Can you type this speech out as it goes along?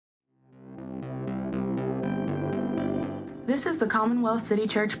This is the Commonwealth City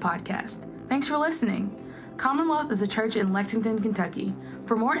Church podcast. Thanks for listening. Commonwealth is a church in Lexington, Kentucky.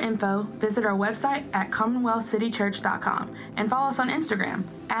 For more info, visit our website at commonwealthcitychurch.com and follow us on Instagram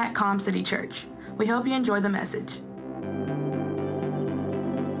at ComCityChurch. We hope you enjoy the message.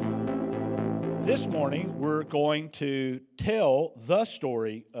 This morning, we're going to tell the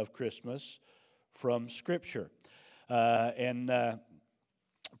story of Christmas from Scripture.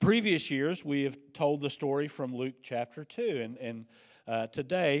 Previous years, we have told the story from Luke chapter 2, and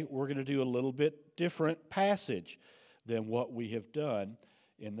today we're going to do a little bit different passage than what we have done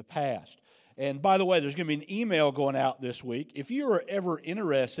in the past. And by the way, there's going to be an email going out this week. If you are ever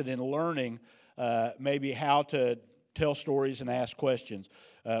interested in learning maybe how to tell stories and ask questions,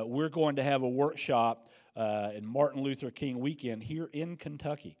 we're going to have a workshop in Martin Luther King weekend here in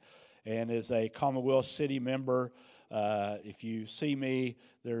Kentucky. And as a Commonwealth City member, if you see me,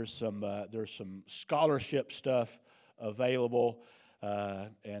 there's some scholarship stuff available,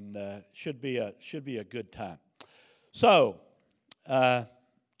 and should be a good time. So,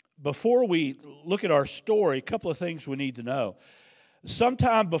 before we look at our story, a couple of things we need to know.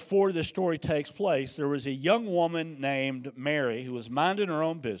 Sometime before this story takes place, there was a young woman named Mary who was minding her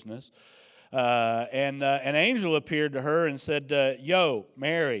own business, and an angel appeared to her and said, "Yo,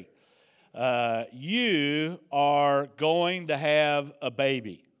 Mary, you are going to have a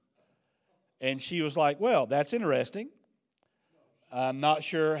baby." And she was like, "Well, that's interesting. I'm not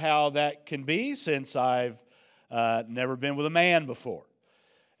sure how that can be since I've never been with a man before."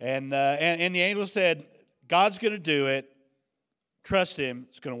 And the angel said, "God's going to do it. Trust him.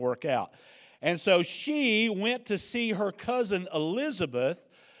 It's going to work out." And so she went to see her cousin Elizabeth,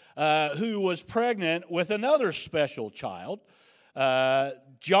 who was pregnant with another special child,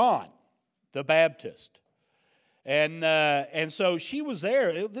 John the Baptist. And so she was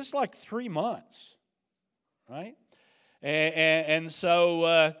there. This is like 3 months, right? And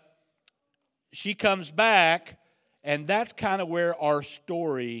so she comes back, and that's kind of where our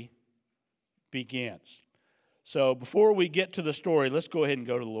story begins. So before we get to the story, let's go ahead and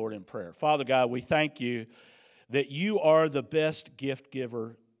go to the Lord in prayer. Father God, we thank you that you are the best gift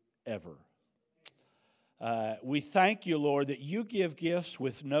giver ever. We thank you, Lord, that you give gifts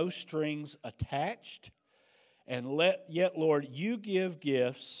with no strings attached. And yet, Lord, you give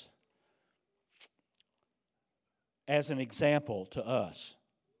gifts as an example to us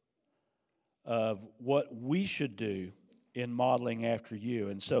of what we should do in modeling after you.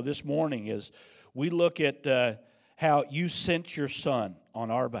 And so this morning, as we look at how you sent your Son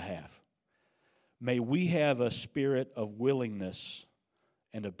on our behalf, may we have a spirit of willingness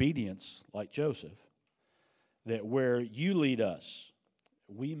and obedience like Joseph, that where you lead us,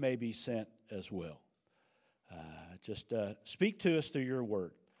 we may be sent as well. Just speak to us through your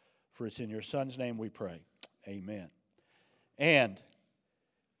word, for it's in your Son's name we pray. Amen. And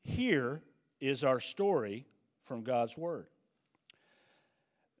here is our story from God's word.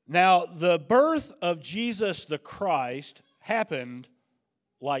 Now, the birth of Jesus the Christ happened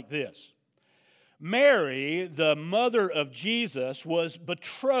like this. Mary, the mother of Jesus, was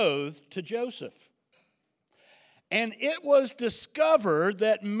betrothed to Joseph. And it was discovered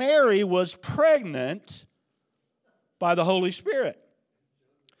that Mary was pregnant by the Holy Spirit.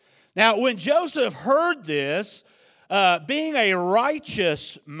 Now, when Joseph heard this, being a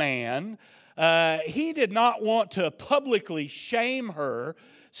righteous man, he did not want to publicly shame her,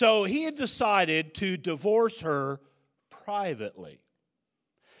 so he had decided to divorce her privately.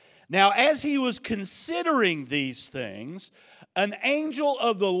 Now, as he was considering these things, an angel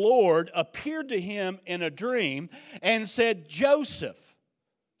of the Lord appeared to him in a dream and said, "Joseph,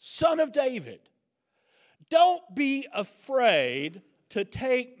 son of David, don't be afraid to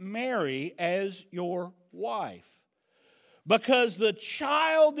take Mary as your wife, because the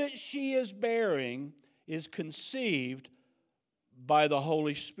child that she is bearing is conceived by the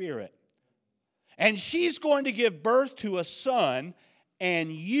Holy Spirit. And she's going to give birth to a son,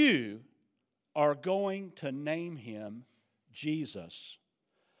 and you are going to name him Jesus,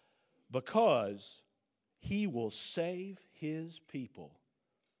 because he will save his people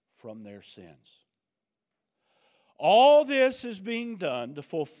from their sins." All this is being done to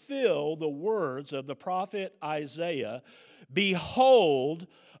fulfill the words of the prophet Isaiah. "Behold,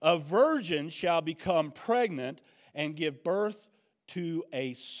 a virgin shall become pregnant and give birth to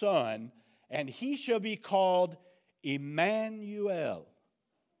a son, and he shall be called Emmanuel,"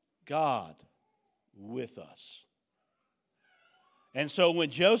 God with us. And so when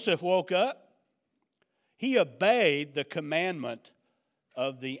Joseph woke up, he obeyed the commandment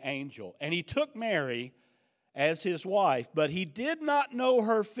of the angel, and he took Mary as his wife, but he did not know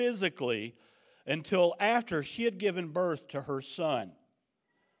her physically until after she had given birth to her son.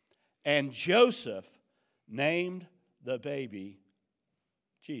 And Joseph named the baby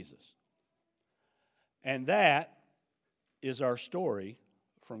Jesus. And that is our story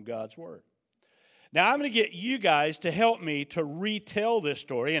from God's Word. Now, I'm going to get you guys to help me to retell this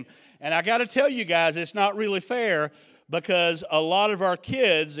story. And I got to tell you guys, it's not really fair because a lot of our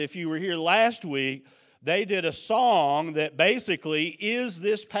kids, if you were here last week, they did a song that basically is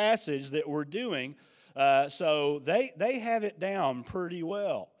this passage that we're doing. So they have it down pretty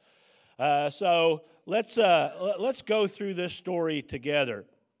well. So let's go through this story together.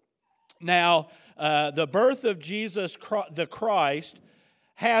 Now, the birth of Jesus the Christ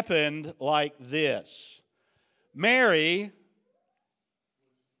happened like this. Mary,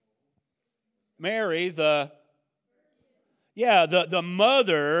 the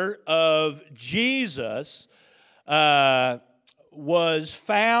mother of Jesus, was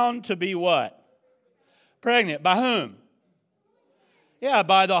found to be what? Pregnant. By whom? Yeah,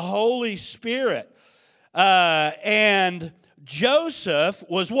 by the Holy Spirit. And Joseph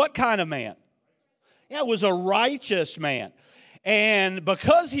was what kind of man? Yeah, was a righteous man. And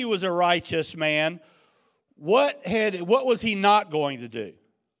because he was a righteous man, what was he not going to do?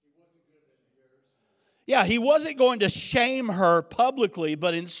 Yeah, he wasn't going to shame her publicly,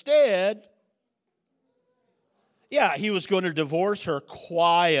 but instead, he was going to divorce her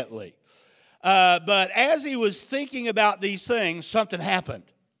quietly. But as he was thinking about these things, something happened.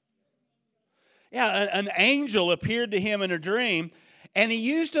 Yeah, an angel appeared to him in a dream, and he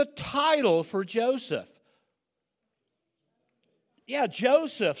used a title for Joseph. Yeah,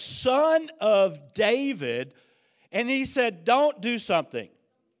 Joseph, son of David. And he said, don't do something.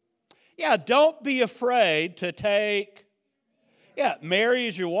 Yeah, don't be afraid to take, Mary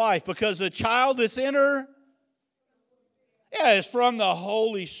as your wife, because the child that's in her, is from the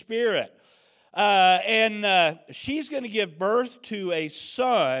Holy Spirit. And she's going to give birth to a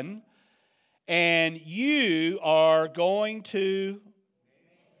son, and you are going to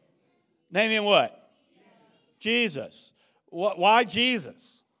name him what? Jesus. Why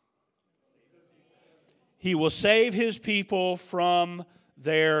Jesus? He will save his people from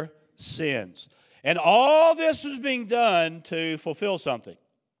their sins. And all this was being done to fulfill something.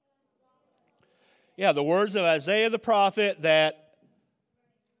 Yeah, the words of Isaiah the prophet that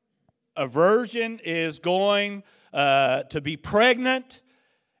a virgin is going to be pregnant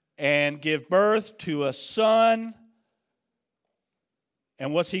and give birth to a son.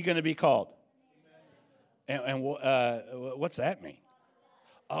 And what's he going to be called? And what's that mean?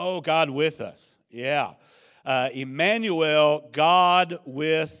 Oh, God with us. Yeah. Emmanuel, God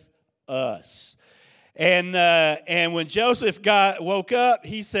with us. And when Joseph woke up,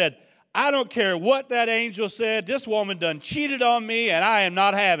 he said, I don't care what that angel said. This woman done cheated on me, and I am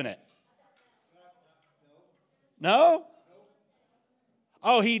not having it. No?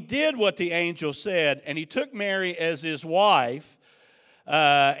 Oh, he did what the angel said, and he took Mary as his wife.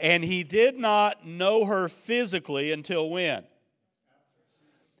 And he did not know her physically until when?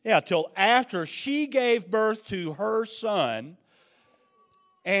 Yeah, till after she gave birth to her son.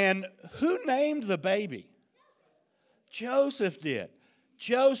 And who named the baby? Joseph did.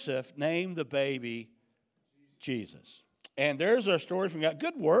 Joseph named the baby Jesus. And there's our story from God.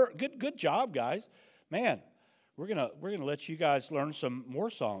 Good work. Good job, guys. Man, we're gonna let you guys learn some more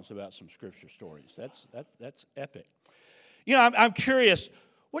songs about some scripture stories. That's epic. You know, I'm curious,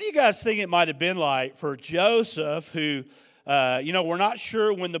 what do you guys think it might have been like for Joseph, who, we're not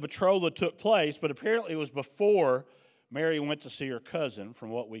sure when the betrothal took place, but apparently it was before Mary went to see her cousin, from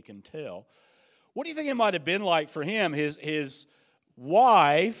what we can tell. What do you think it might have been like for him? His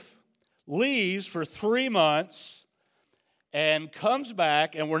wife leaves for 3 months and comes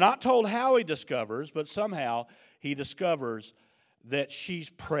back, and we're not told how he discovers, but somehow he discovers that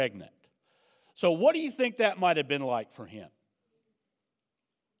she's pregnant. So what do you think that might have been like for him?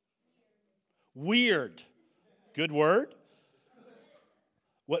 Weird. Good word.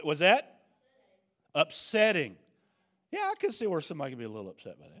 What was that? Upsetting. Yeah, I can see where somebody could be a little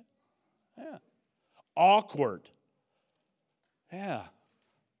upset by that. Yeah. Awkward. Yeah.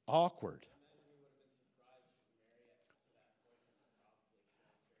 Awkward.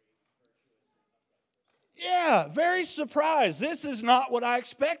 Yeah, very surprised. This is not what I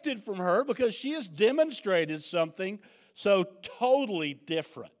expected from her because she has demonstrated something so totally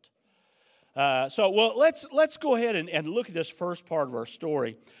different. Let's go ahead and look at this first part of our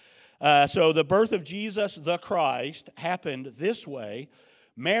story. So the birth of Jesus the Christ happened this way.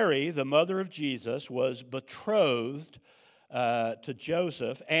 Mary, the mother of Jesus, was betrothed to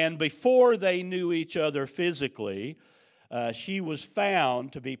Joseph, and before they knew each other physically, she was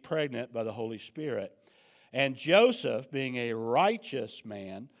found to be pregnant by the Holy Spirit. And Joseph, being a righteous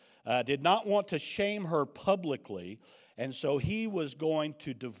man, did not want to shame her publicly, and so he was going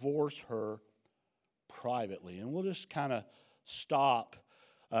to divorce her privately. And we'll just kind of stop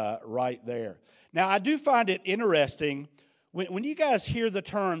right there. Now, I do find it interesting when you guys hear the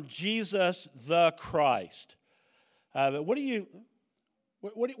term Jesus the Christ. What do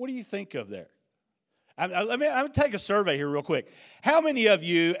you think of there? I'm going to take a survey here real quick. How many of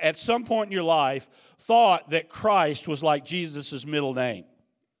you at some point in your life thought that Christ was like Jesus' middle name?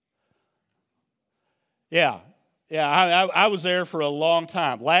 Yeah, I was there for a long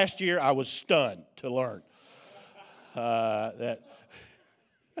time. Last year, I was stunned to learn that.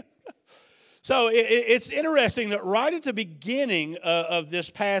 So it's interesting that right at the beginning of this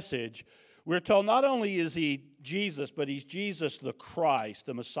passage, we're told not only is he Jesus, but he's Jesus the Christ,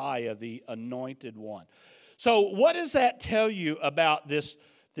 the Messiah, the anointed one. So what does that tell you about this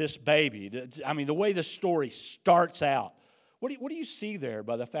baby? I mean, the way the story starts out. What do you see there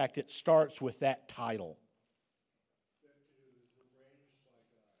by the fact it starts with that title?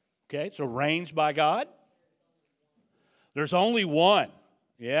 Okay, it's arranged by God. There's only one.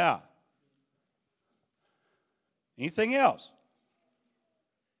 Yeah. Anything else?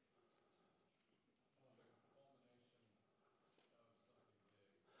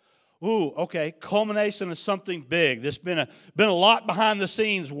 Ooh, okay. Culmination of something big. There's been a lot behind the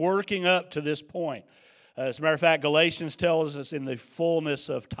scenes working up to this point. As a matter of fact, Galatians tells us in the fullness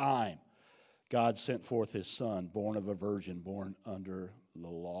of time, God sent forth his son, born of a virgin, born under the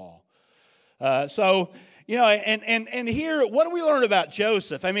law. So, and here, what do we learn about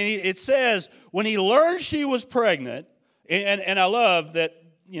Joseph? I mean, it says when he learned she was pregnant, and I love that,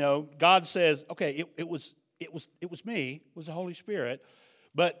 God says, okay, it was me, it was the Holy Spirit.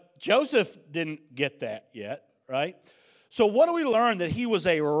 But Joseph didn't get that yet, right? So what do we learn? That he was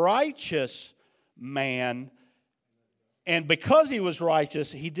a righteous man, and because he was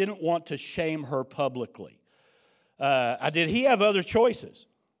righteous, he didn't want to shame her publicly. Did he have other choices?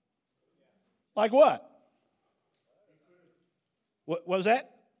 Like what? What was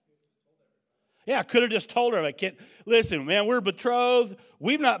that? Yeah, I could have just told her, listen, man, we're betrothed.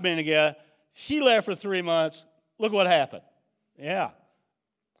 We've not been together. She left for 3 months. Look what happened. Yeah.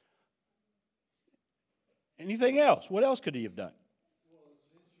 Anything else? What else could he have done? Well, it's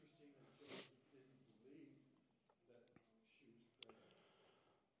interesting that Joseph didn't believe that she was pregnant.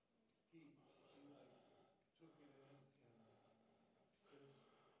 He took it in and just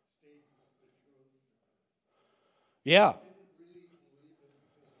stayed betrothed. Yeah. He didn't really believe it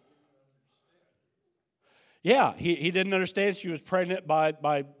because he didn't understand. Yeah, he didn't understand she was pregnant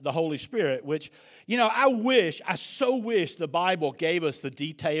by the Holy Spirit, which, I so wish the Bible gave us the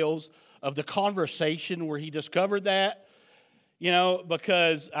details of the conversation where he discovered that,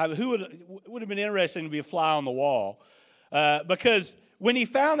 because who would have been interesting to be a fly on the wall. Because when he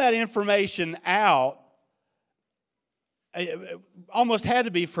found that information out, it almost had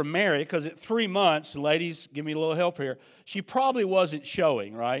to be from Mary, because at 3 months, ladies, give me a little help here, she probably wasn't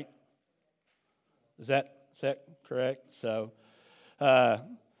showing, right? Is that correct? So,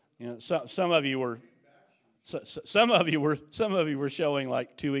 some of you were showing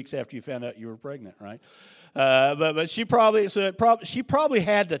like 2 weeks after you found out you were pregnant, right? But she probably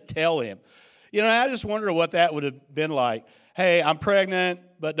had to tell him. I just wonder what that would have been like. Hey, I'm pregnant,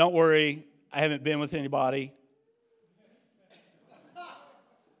 but don't worry, I haven't been with anybody.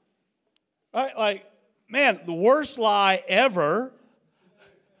 Right? Like, man, the worst lie ever.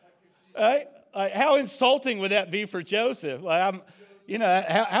 Right? Like, how insulting would that be for Joseph? Like,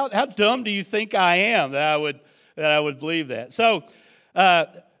 how dumb do you think I am that I would believe that? So,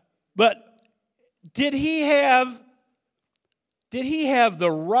 but did he have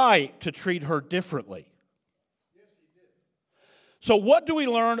the right to treat her differently? Yes, he did. So, what do we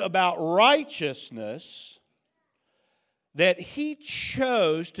learn about righteousness? That he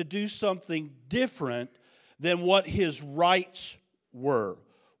chose to do something different than what his rights were.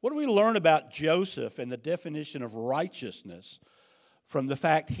 What do we learn about Joseph and the definition of righteousness from the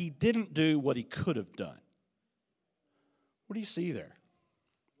fact he didn't do what he could have done? What do you see there?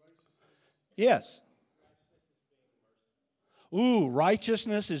 Yes. Ooh,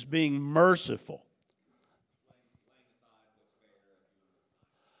 righteousness is being merciful.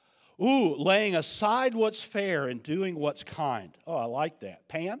 Ooh, laying aside what's fair and doing what's kind. Oh, I like that.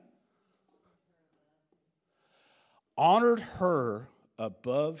 Pan? Honored her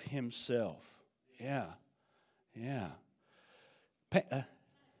above himself. Yeah.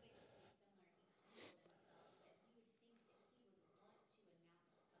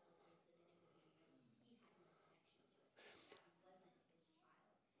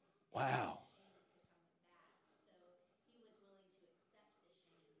 Wow.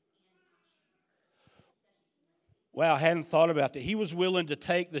 Wow, I hadn't thought about that. He was willing to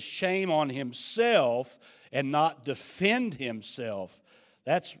take the shame on himself and not defend himself.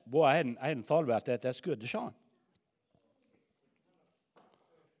 That's, boy, I hadn't thought about that. That's good. Deshaun.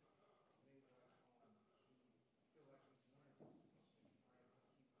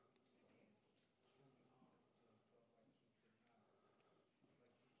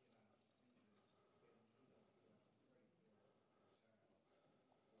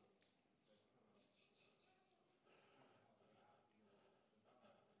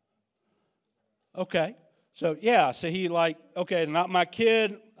 Okay. So yeah, so he like, okay, not my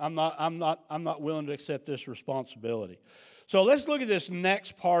kid. I'm not willing to accept this responsibility. So let's look at this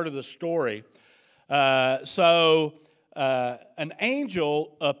next part of the story. An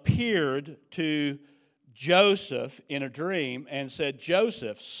angel appeared to Joseph in a dream and said,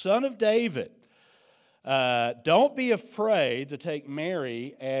 Joseph, son of David, don't be afraid to take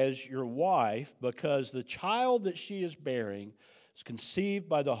Mary as your wife, because the child that she is bearing is conceived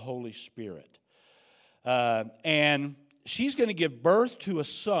by the Holy Spirit. And she's going to give birth to a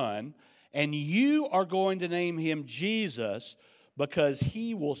son, and you are going to name him Jesus, because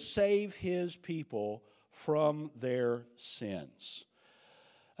he will save his people from their sins.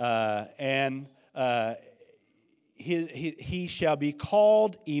 He shall be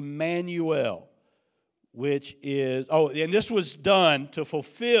called Emmanuel, which is, and this was done to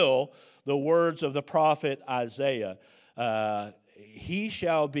fulfill the words of the prophet Isaiah. He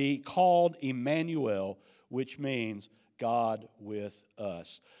shall be called Emmanuel, which means God with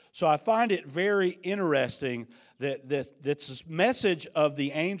us. So I find it very interesting that this message of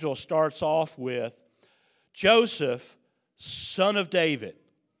the angel starts off with Joseph, son of David.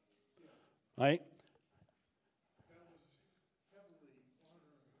 Right? That was heavily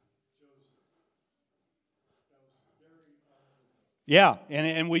honoring Joseph. That was very honorable. Yeah, and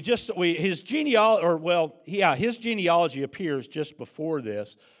his genealogy, his genealogy appears just before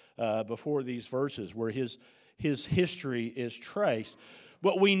this, before these verses, where his history is traced.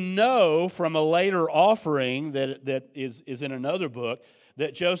 But we know from a later offering that is in another book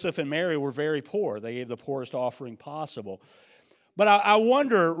that Joseph and Mary were very poor. They gave the poorest offering possible. But I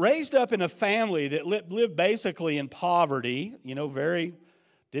wonder, raised up in a family that lived basically in poverty,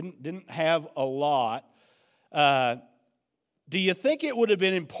 didn't have a lot. Do you think it would have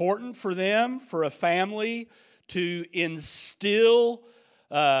been important for them, for a family, to instill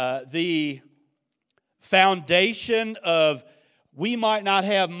the foundation of, we might not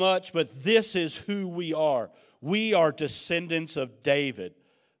have much, but this is who we are? We are descendants of David,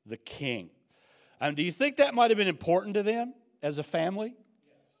 the king. Do you think that might have been important to them as a family?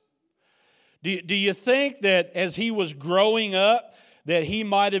 Do you think that as he was growing up, that he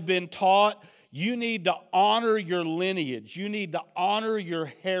might have been taught, you need to honor your lineage, you need to honor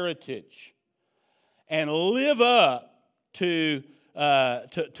your heritage, and live up to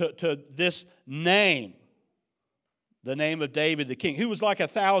this name, the name of David the king, who was like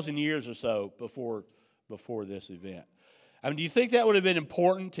 1,000 years or so before this event? Do you think that would have been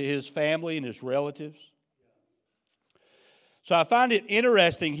important to his family and his relatives? So I find it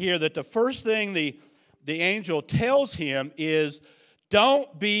interesting here that the first thing the angel tells him is,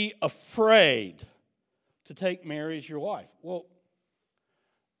 don't be afraid to take Mary as your wife. Well,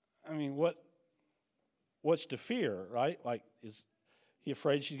 what's to fear, right? Like, is he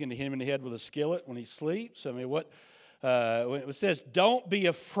afraid she's going to hit him in the head with a skillet when he sleeps? When it says, don't be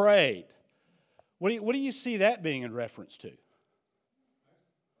afraid, what do you see that being in reference to? I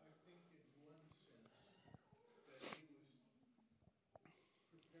think in one sense that he was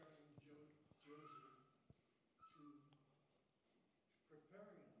preparing Joseph to prepare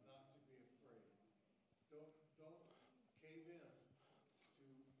him not to be afraid. Don't cave in to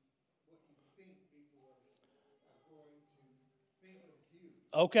what you think people are going to think of you.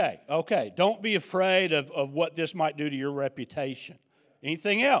 Okay. Don't be afraid of what this might do to your reputation.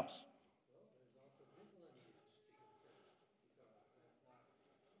 Anything else?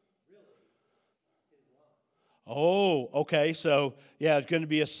 Oh, okay. So, it's going to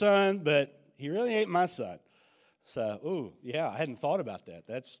be a son, but he really ain't my son. So, I hadn't thought about that.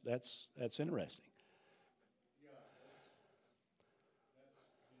 That's interesting.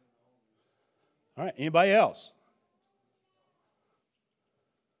 All right. Anybody else?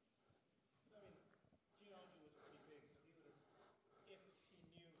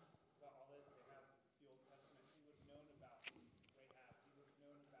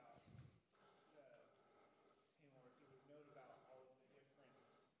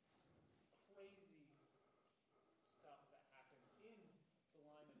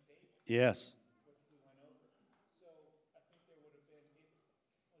 Yes. So I think there would have been,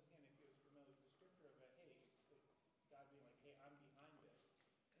 again, if you're familiar with the scripture of it, hey, God being like, hey, I'm behind this.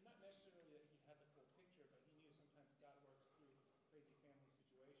 And not necessarily that he had the full picture, but he knew sometimes God works through crazy family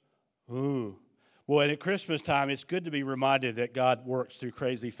situations. Ooh. Well, and at Christmas time, it's good to be reminded that God works through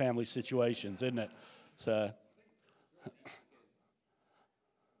crazy family situations, isn't it? So.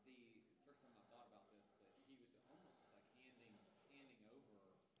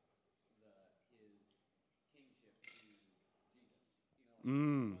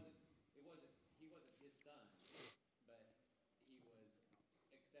 Mm. He wasn't his son, but he was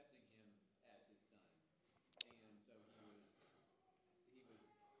accepting him as his son, and so he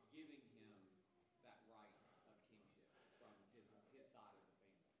was giving him that right of kingship from his side of the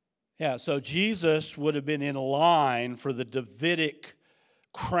family. Yeah, so Jesus would have been in line for the Davidic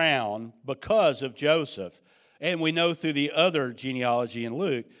crown because of Joseph. And we know through the other genealogy in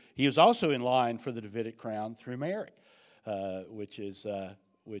Luke, he was also in line for the Davidic crown through Mary, which is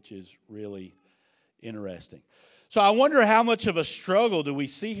really interesting. So I wonder how much of a struggle do we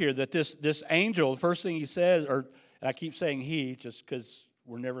see here that this angel, the first thing he says, and I keep saying he just because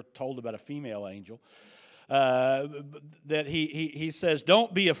we're never told about a female angel, that he says,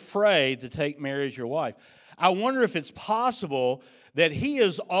 don't be afraid to take Mary as your wife. I wonder if it's possible that he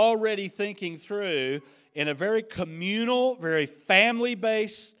is already thinking through in a very communal, very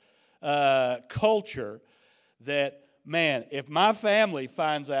family-based culture that, man, if my family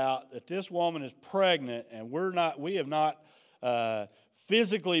finds out that this woman is pregnant and we have not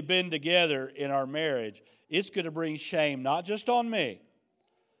physically been together in our marriage, it's going to bring shame not just on me,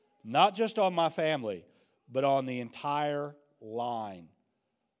 not just on my family, but on the entire line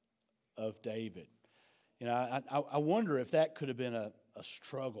of David. You know, I wonder if that could have been a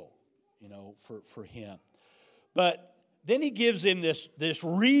struggle, you know, for him. But then he gives him this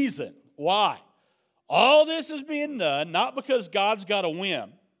reason why. All this is being done, not because God's got a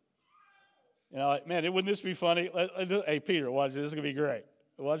whim. You know, like, man, wouldn't this be funny? Hey, Peter, watch this is going to be great.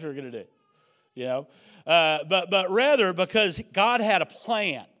 Watch what we're going to do. You know, but rather because God had a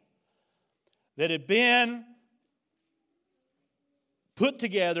plan that had been put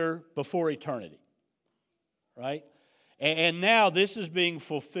together before eternity. Right? And now this is being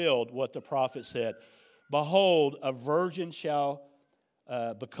fulfilled, what the prophet said. Behold, a virgin shall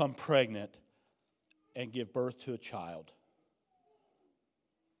become pregnant and give birth to a child.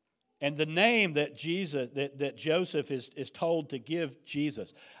 And the name that Joseph is told to give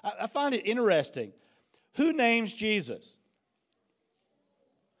Jesus. I find it interesting. Who names Jesus?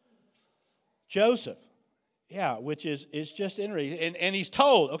 Joseph. Yeah, which is just interesting. And he's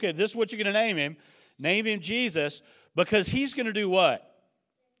told, okay, this is what you're going to name him. Name him Jesus, because he's going to do what?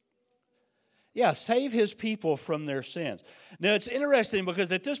 Yeah, save his people from their sins. Now, it's interesting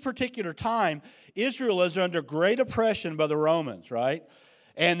because at this particular time, Israel is under great oppression by the Romans, right?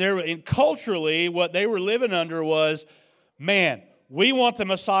 And culturally, what they were living under was, man, we want the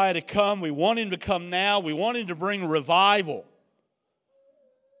Messiah to come. We want him to come now. We want him to bring revival.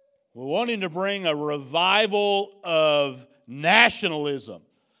 We want him to bring a revival of nationalism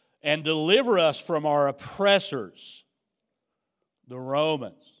and deliver us from our oppressors, the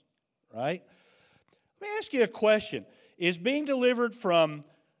Romans, right? Let me ask you a question. Is being delivered from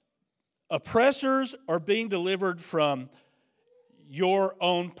oppressors or being delivered from your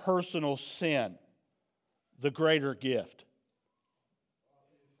own personal sin the greater gift?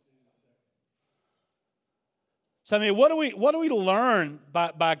 So, I mean, what do we learn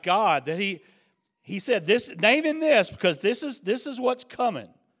by God that He said this, name him this, because this is what's coming.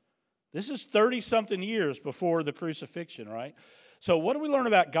 This is 30-something years before the crucifixion, right? So what do we learn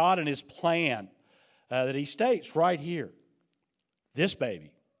about God and his plan that he states right here? This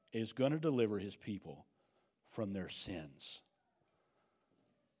baby is going to deliver his people from their sins.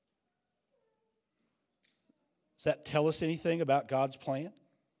 Does that tell us anything about God's plan?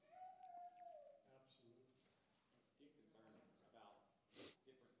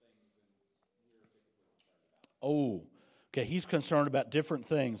 Oh, okay, he's concerned about different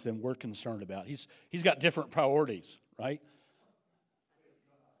things than we're concerned about. He's got different priorities, right?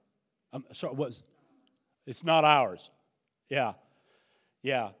 It's not ours. Yeah.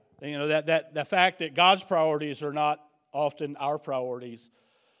 You know, that the fact that God's priorities are not often our priorities,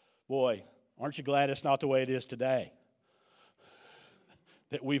 boy, aren't you glad it's not the way it is today?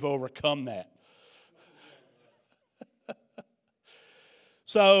 That we've overcome that.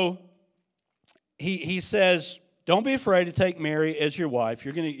 So he says, don't be afraid to take Mary as your wife.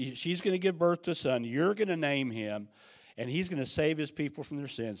 She's going to give birth to a son. You're going to name him, and he's going to save his people from their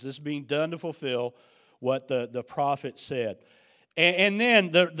sins. This is being done to fulfill what the prophet said. And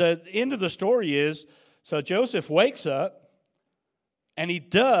then the end of the story is, so Joseph wakes up, and he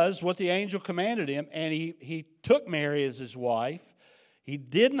does what the angel commanded him, and he took Mary as his wife. He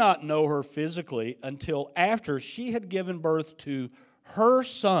did not know her physically until after she had given birth to her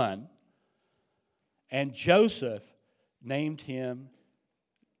son, and Joseph named him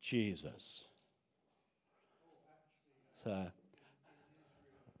Jesus. So,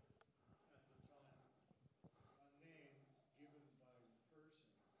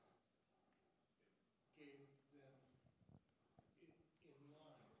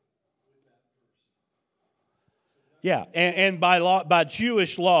 yeah, and by law, by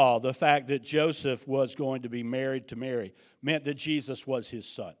Jewish law, the fact that Joseph was going to be married to Mary meant that Jesus was his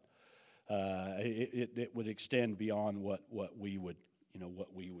son. It would extend beyond what we would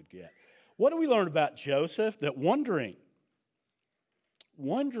get. What do we learn about Joseph? That wondering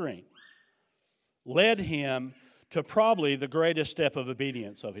led him to probably the greatest step of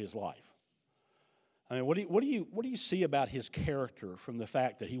obedience of his life. I mean, what do you see about his character from the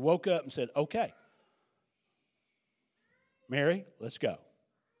fact that he woke up and said, "Okay, Mary, let's go"?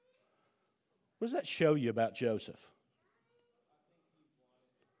 What does that show you about Joseph?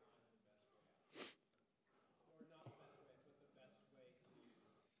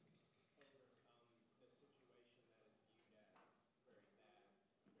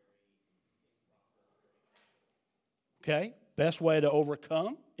 Okay, best way to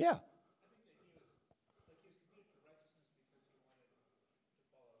overcome? Yeah.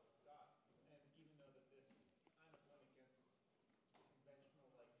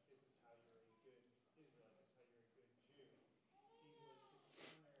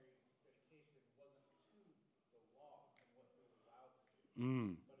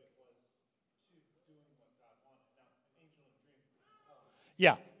 Mm.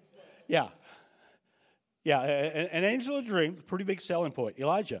 Yeah, yeah, yeah. An angel of a dream, pretty big selling point.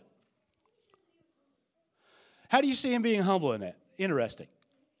 Elijah. How do you see him being humble in that? Interesting.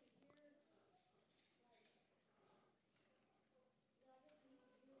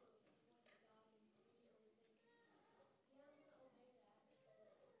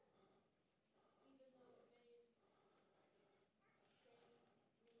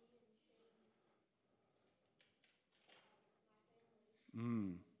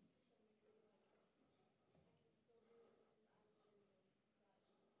 Mm.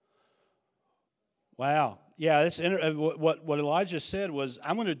 Wow. Yeah, what Elijah said was,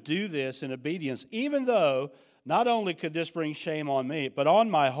 I'm going to do this in obedience, even though not only could this bring shame on me, but on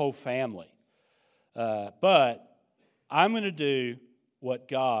my whole family. But I'm going to do what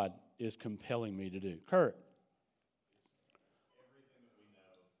God is compelling me to do. Kurt. Everything that we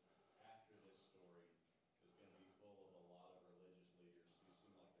know after this story is going to be full of a lot of religious leaders who seem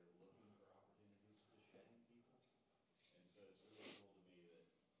like they're looking for opportunities to shame people. And so it's really cool to me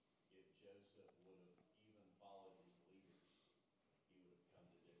that if Joseph would have even followed his leaders, he would have come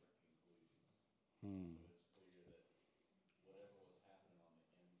to different conclusions. Hmm. So it's clear that whatever was happening on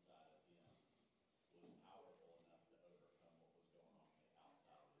the inside of him was powerful enough to overcome what was going on the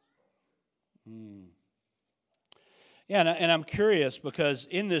outside of his culture. Hmm. Yeah, and I'm curious because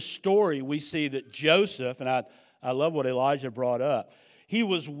in this story we see that Joseph, and I love what Elijah brought up, he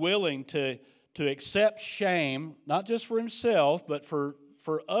was willing to accept shame, not just for himself, but for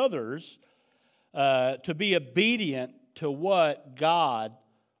others, to be obedient to what God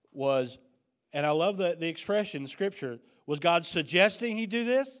was. And I love the expression in Scripture. Was God suggesting he do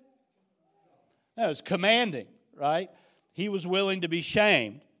this? No, it was commanding, right? He was willing to be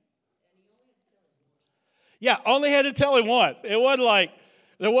shamed. Yeah, only had to tell him once. It wasn't like,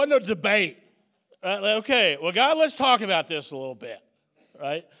 there wasn't a debate. Right? Like, okay, well, God, let's talk about this a little bit,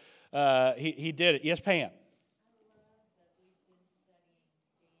 right? He did it. Yes, Pam?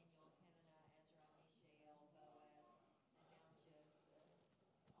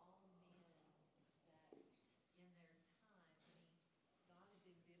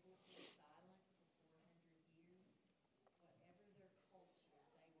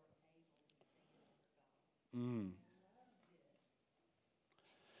 Mm.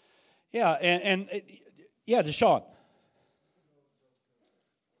 Yeah, and yeah, Deshaun.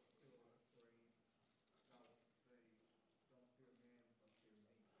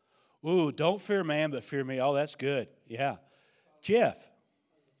 Ooh, don't fear man, but fear me. Oh, that's good. Yeah. Jeff.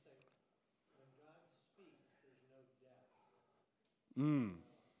 Mm.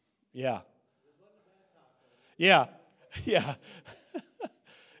 Yeah. Yeah. Yeah.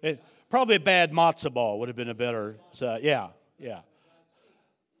 Probably a bad matzo ball would have been a better. So, yeah. Yeah.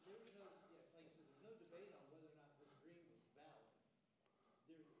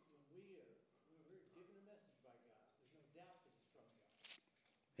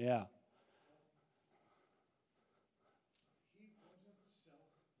 Yeah. He wasn't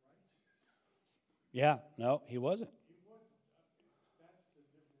self-righteous. Yeah. No, he wasn't. He wasn't. That's the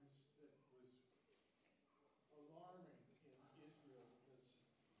difference that was alarming in Israel because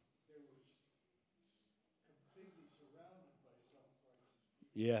they were completely surrounded by self-righteous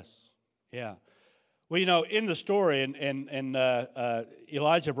people. Yes. Yeah. Well, in the story, and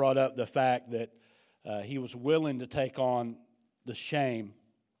Elijah brought up the fact that he was willing to take on the shame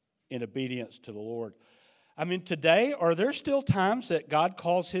in obedience to the Lord. I mean, today, are there still times that God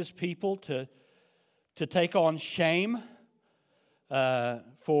calls His people to take on shame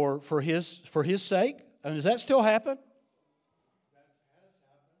for His sake? I mean, does that still happen? That has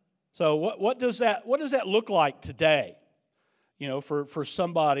happened. So, what does that look like today? For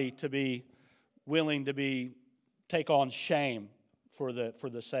somebody to be willing to take on shame for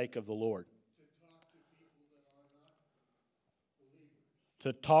the sake of the Lord.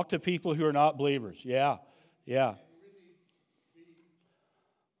 To talk to people who are not believers. Yeah. Yeah. And really be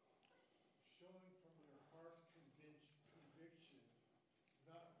showing from your heart conviction,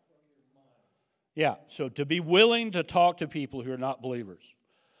 not from your mind. Yeah. So to be willing to talk to people who are not believers.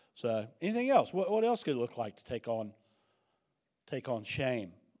 So anything else? What else could it look like to take on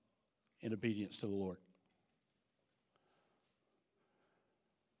shame in obedience to the Lord?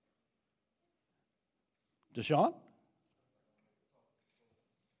 Deshaun?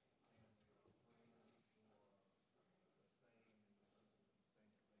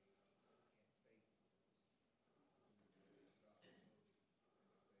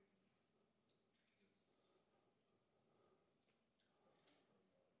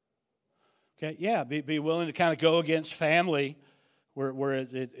 Okay, yeah, be willing to kind of go against family where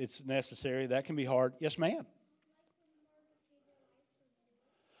it's necessary. That can be hard. Yes, ma'am.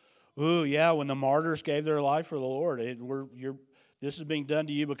 Ooh, yeah, when the martyrs gave their life for the Lord, this is being done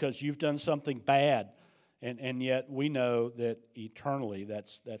to you because you've done something bad, and yet we know that eternally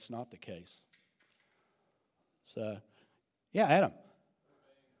that's not the case. So, yeah, Adam.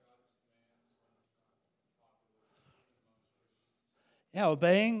 Yeah,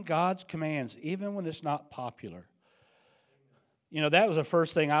 obeying God's commands, even when it's not popular. That was the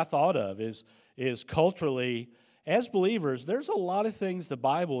first thing I thought of is culturally, as believers, there's a lot of things the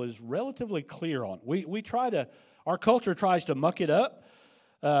Bible is relatively clear on. Our culture tries to muck it up,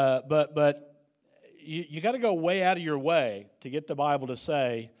 but you got to go way out of your way to get the Bible to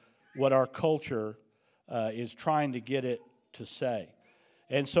say what our culture is trying to get it to say.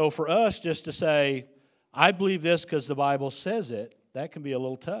 And so for us just to say, I believe this because the Bible says it, that can be a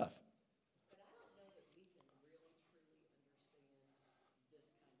little tough. But I don't know that we can really, truly understand this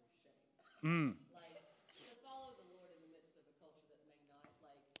kind of shame. Like, to follow the Lord in the midst of a culture that may not,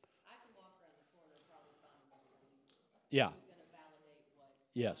 I can walk around the corner and probably find another believer. Yeah. Who's going to validate what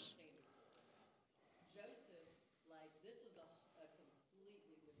Yes. I'm standing for. Joseph, this was a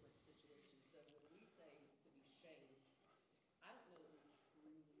completely different situation. So when we say to be shamed, I don't know that we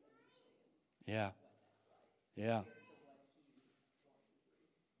truly understand Yeah. what that's like. Yeah.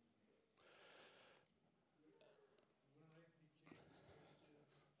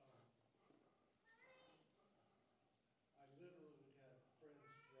 I literally had friends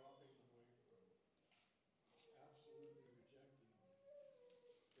dropping away from me, absolutely rejecting me.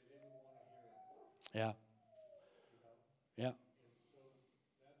 They didn't want to hear it. Yeah. Yeah. And so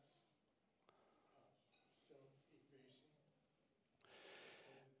that's self-effacing. But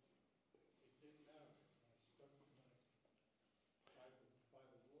it didn't matter. I stuck to by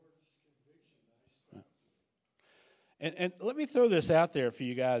the Lord's conviction, I stuck to it. And let me throw this out there for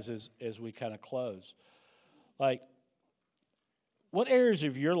you guys as we kind of close. What areas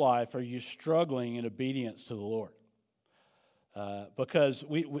of your life are you struggling in obedience to the Lord? Because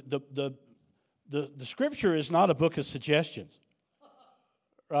the Scripture is not a book of suggestions,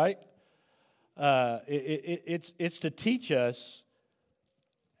 right? It's to teach us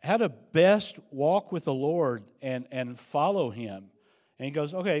how to best walk with the Lord and follow Him. And He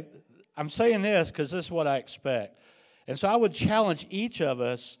goes, okay, I'm saying this because this is what I expect. And so I would challenge each of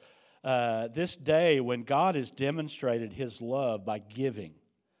us this day when God has demonstrated His love by giving,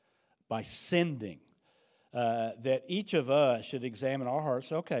 by sending, that each of us should examine our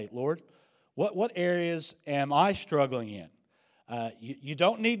hearts. Okay, Lord, what areas am I struggling in? You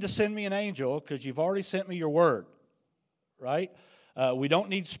don't need to send me an angel because you've already sent me your word, right? We don't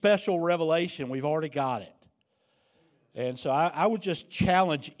need special revelation. We've already got it. And so I would just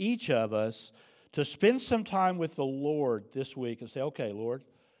challenge each of us to spend some time with the Lord this week and say, okay, Lord,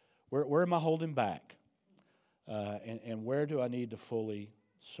 where am I holding back? And where do I need to fully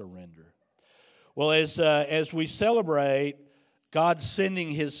surrender? Well, as we celebrate God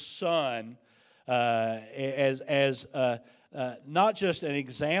sending His Son as not just an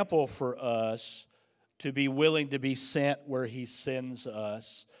example for us to be willing to be sent where He sends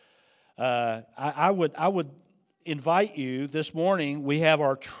us. I would invite you this morning. We have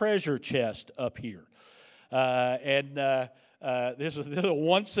our treasure chest up here, and this is a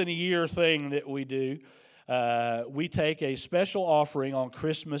once in a year thing that we do. We take a special offering on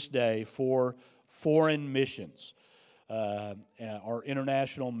Christmas Day for foreign missions, our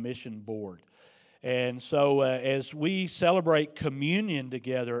International Mission Board. And so as we celebrate communion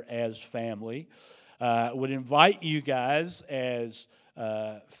together as family, I would invite you guys as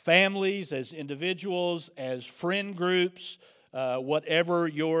families, as individuals, as friend groups, whatever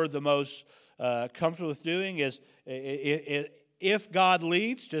you're the most comfortable with doing, is if God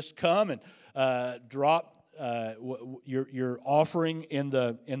leads, just come and drop your offering in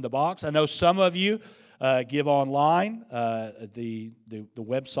the box. I know some of you give online. The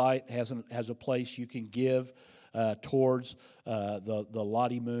website has a place you can give towards the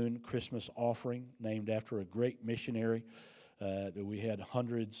Lottie Moon Christmas offering, named after a great missionary that we had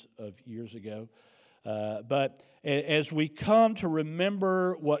hundreds of years ago. But as we come to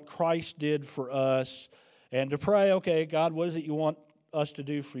remember what Christ did for us and to pray, okay, God, what is it you want us to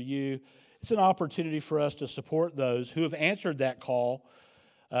do for you? It's an opportunity for us to support those who have answered that call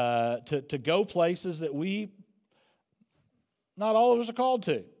to go places that not all of us are called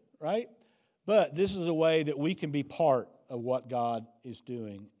to, right? But this is a way that we can be part of what God is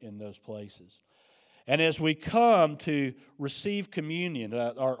doing in those places. And as we come to receive communion,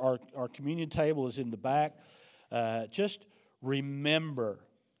 our communion table is in the back. Just remember,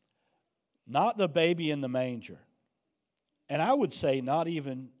 not the baby in the manger, and I would say not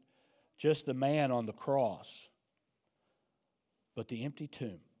even just the man on the cross, but the empty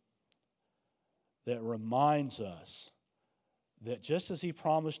tomb that reminds us that just as He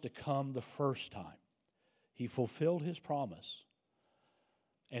promised to come the first time, He fulfilled His promise.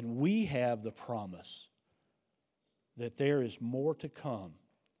 And we have the promise that there is more to come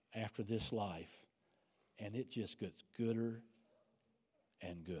after this life, and it just gets gooder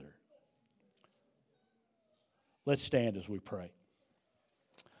and gooder. Let's stand as we pray.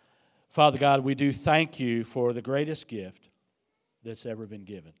 Father God, we do thank You for the greatest gift that's ever been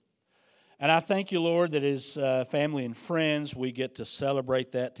given. And I thank You, Lord, that as family and friends, we get to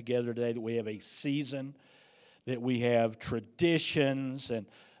celebrate that together today, that we have a season, that we have traditions, and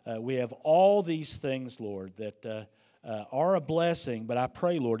we have all these things, Lord, that are a blessing. But I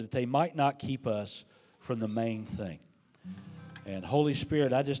pray, Lord, that they might not keep us from the main thing. And Holy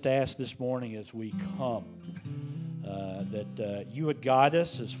Spirit, I just ask this morning as we come that You would guide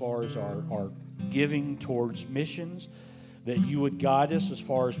us as far as our giving towards missions, that You would guide us as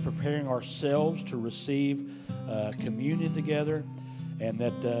far as preparing ourselves to receive communion together, and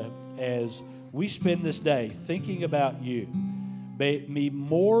that as we spend this day thinking about You, may it be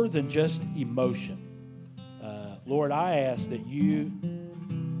more than just emotion. Lord, I ask that You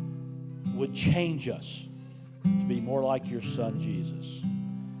would change us to be more like Your Son, Jesus.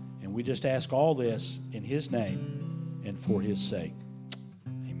 And we just ask all this in His name and for His sake.